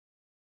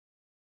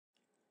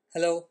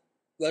Hello,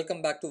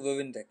 welcome back to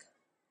Vivin Tech.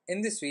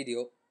 In this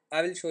video,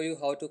 I will show you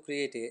how to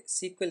create a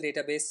SQL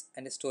database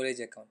and a storage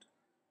account.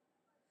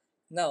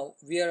 Now,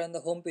 we are on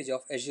the homepage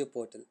of Azure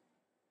portal.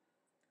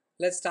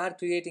 Let's start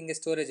creating a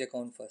storage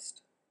account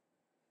first.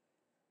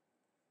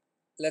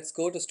 Let's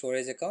go to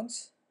storage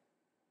accounts,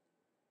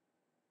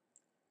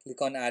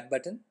 click on add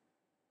button.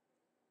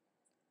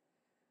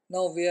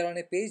 Now we are on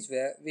a page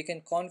where we can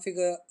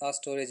configure our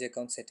storage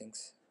account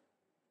settings.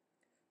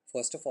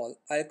 First of all,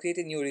 I'll create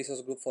a new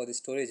resource group for the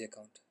storage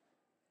account.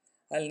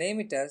 I'll name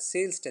it as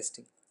sales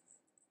testing.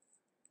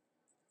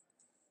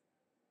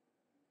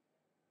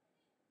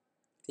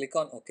 Click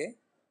on OK.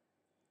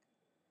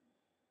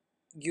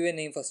 Give a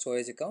name for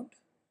storage account.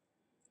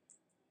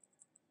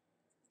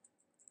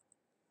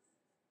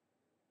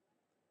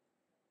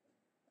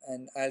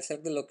 And I'll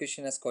select the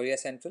location as Korea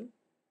Central.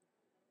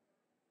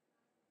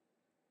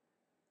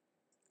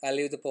 I'll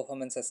leave the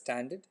performance as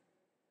standard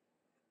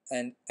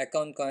and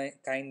account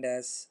kind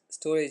as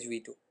storage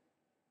v2.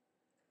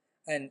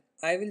 And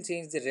I will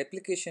change the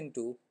replication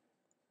to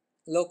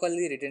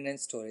locally redundant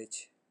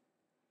storage.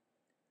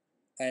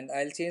 And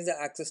I'll change the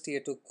access tier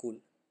to cool.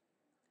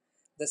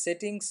 The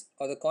settings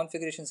or the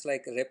configurations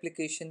like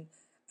replication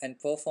and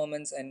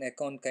performance and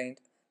account kind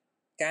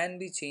can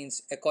be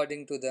changed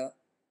according to the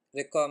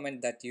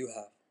requirement that you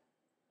have.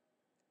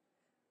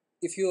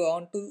 If you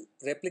want to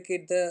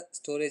replicate the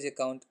storage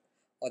account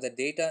or the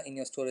data in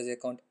your storage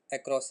account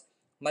across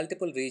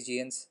multiple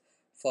regions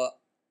for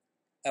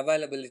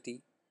availability,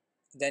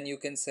 then you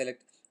can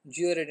select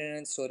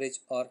geo-redundant storage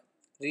or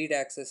read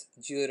access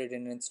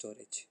geo-redundant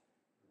storage.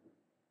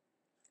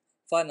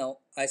 For now,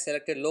 I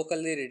selected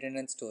locally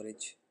redundant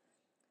storage.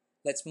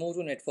 Let's move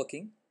to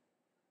networking.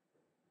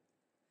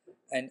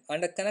 And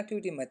under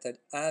connectivity method,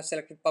 I have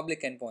selected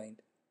public endpoint,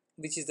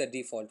 which is the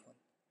default one.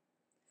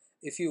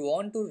 If you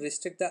want to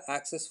restrict the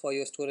access for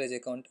your storage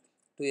account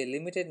to a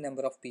limited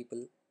number of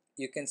people,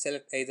 you can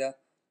select either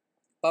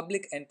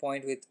public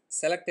endpoint with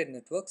selected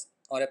networks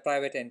or a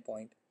private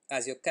endpoint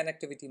as your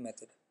connectivity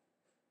method.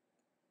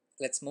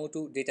 Let's move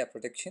to data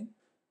protection.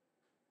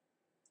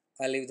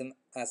 I'll leave them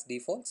as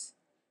defaults.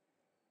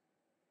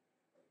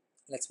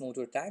 Let's move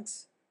to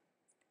tags.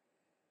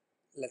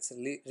 Let's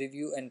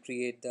review and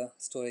create the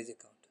storage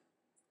account.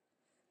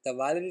 The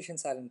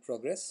validations are in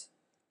progress.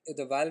 If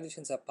the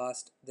validations are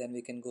passed, then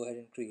we can go ahead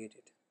and create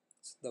it.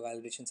 So the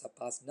validations are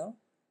passed now.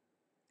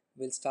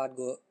 We'll start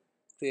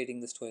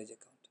creating the storage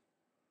account.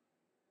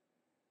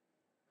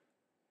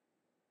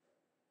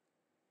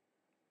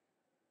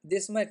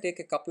 This might take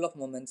a couple of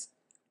moments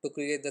to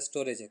create the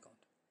storage account.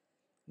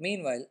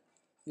 Meanwhile,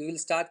 we will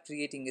start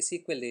creating a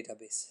SQL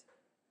database.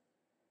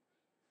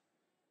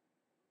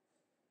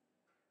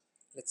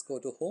 Let's go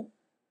to Home.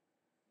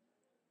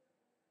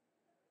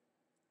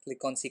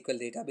 Click on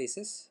SQL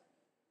Databases.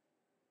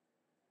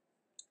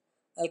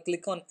 I'll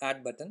click on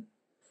Add button.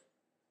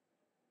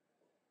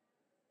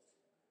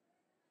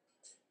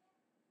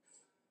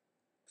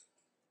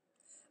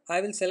 I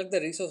will select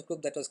the resource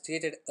group that was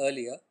created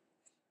earlier,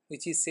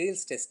 which is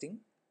sales testing.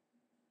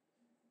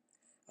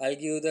 I'll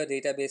give the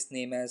database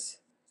name as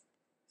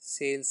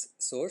sales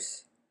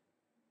source.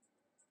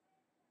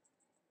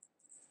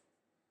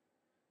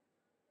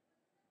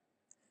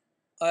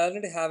 I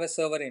already have a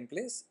server in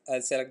place.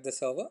 I'll select the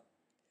server.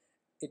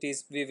 It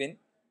is Vivin.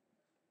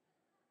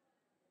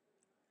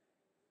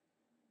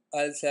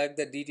 I'll select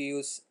the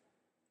DTUs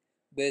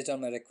based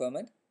on my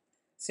requirement.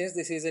 Since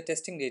this is a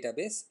testing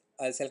database,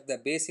 I'll select the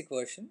basic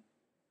version.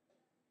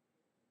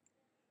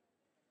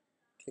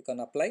 Click on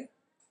apply.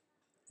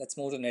 Let's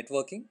move to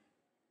networking.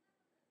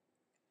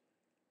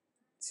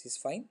 This is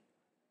fine.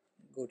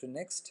 Go to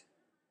next.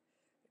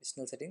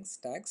 Additional settings,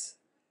 tags.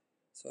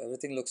 So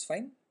everything looks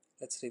fine.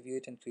 Let's review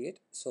it and create.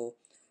 So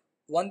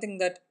one thing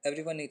that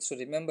everyone needs to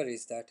remember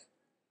is that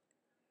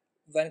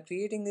when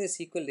creating a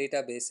SQL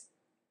database,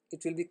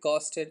 it will be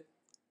costed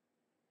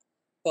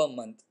per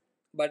month.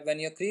 But when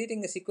you're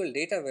creating a SQL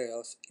data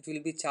warehouse, it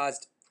will be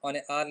charged on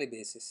an hourly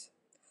basis.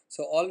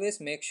 So always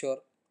make sure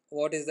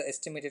what is the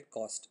estimated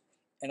cost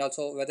and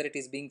also whether it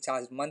is being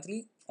charged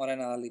monthly or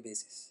an hourly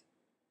basis.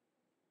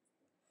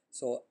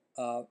 So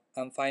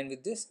I'm fine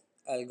with this.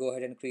 I'll go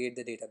ahead and create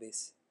the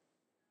database.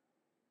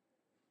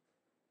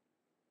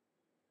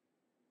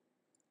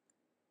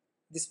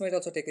 This might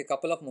also take a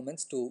couple of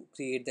moments to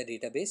create the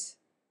database.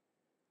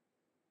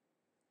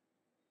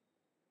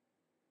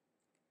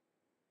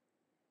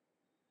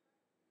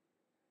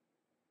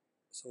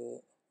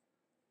 So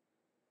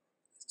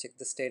let's check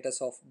the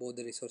status of both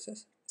the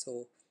resources.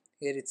 So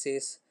here it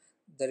says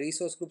the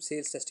resource group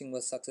sales testing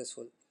was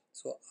successful.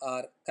 So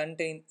our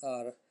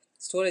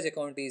storage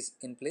account is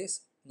in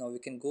place. Now we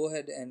can go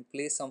ahead and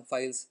place some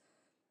files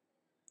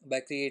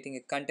by creating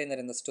a container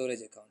in the storage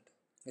account.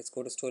 Let's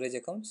go to storage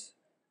accounts.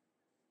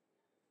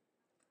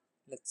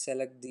 Let's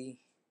select the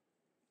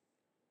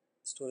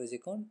storage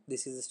account.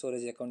 This is the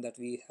storage account that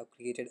we have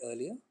created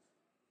earlier.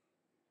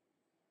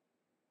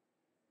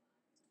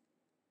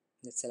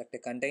 Let's select a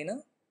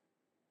container.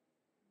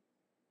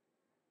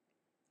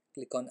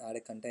 Click on add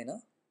a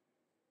container.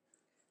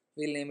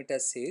 We'll name it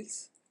as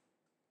sales.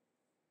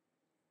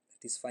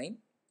 It is fine.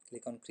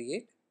 Click on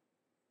create.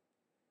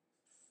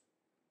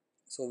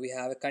 So we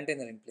have a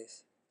container in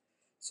place.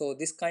 So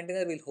this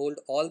container will hold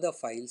all the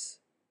files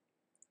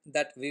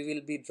that we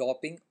will be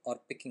dropping or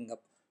picking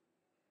up.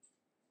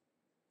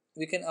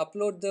 We can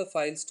upload the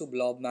files to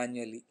blob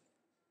manually.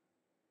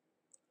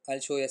 I'll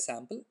show you a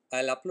sample.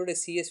 I'll upload a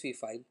CSV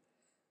file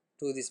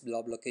to this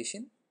blob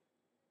location.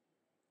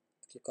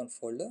 Click on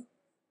folder.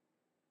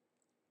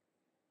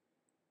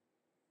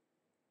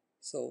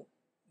 So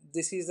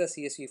this is the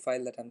CSV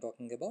file that I'm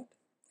talking about.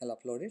 I'll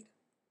upload it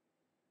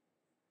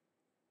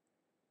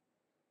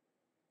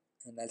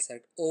and I'll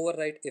select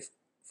overwrite if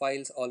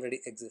files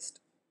already exist.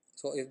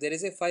 So if there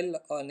is a file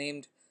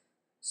named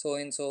so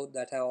and so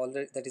that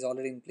is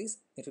already in place,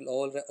 it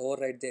will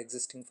overwrite the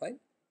existing file.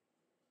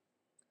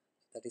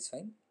 That is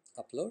fine.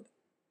 Upload.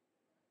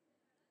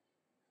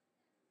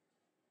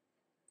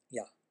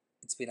 Yeah,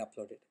 it's been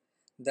uploaded.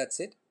 That's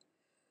it.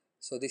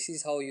 So this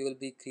is how you will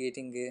be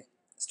creating a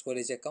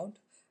storage account,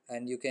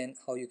 and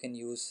how you can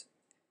use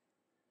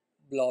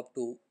blob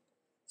to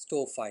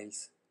store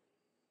files.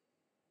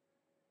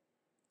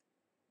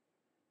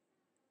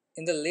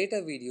 In the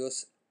later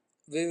videos,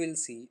 we will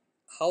see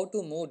how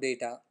to move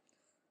data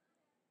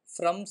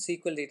from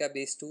SQL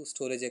database to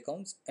storage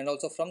accounts, and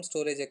also from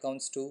storage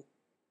accounts to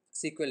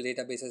SQL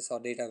databases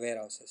or data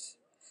warehouses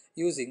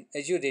using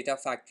Azure Data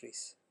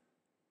Factories.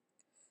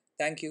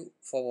 Thank you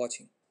for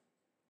watching.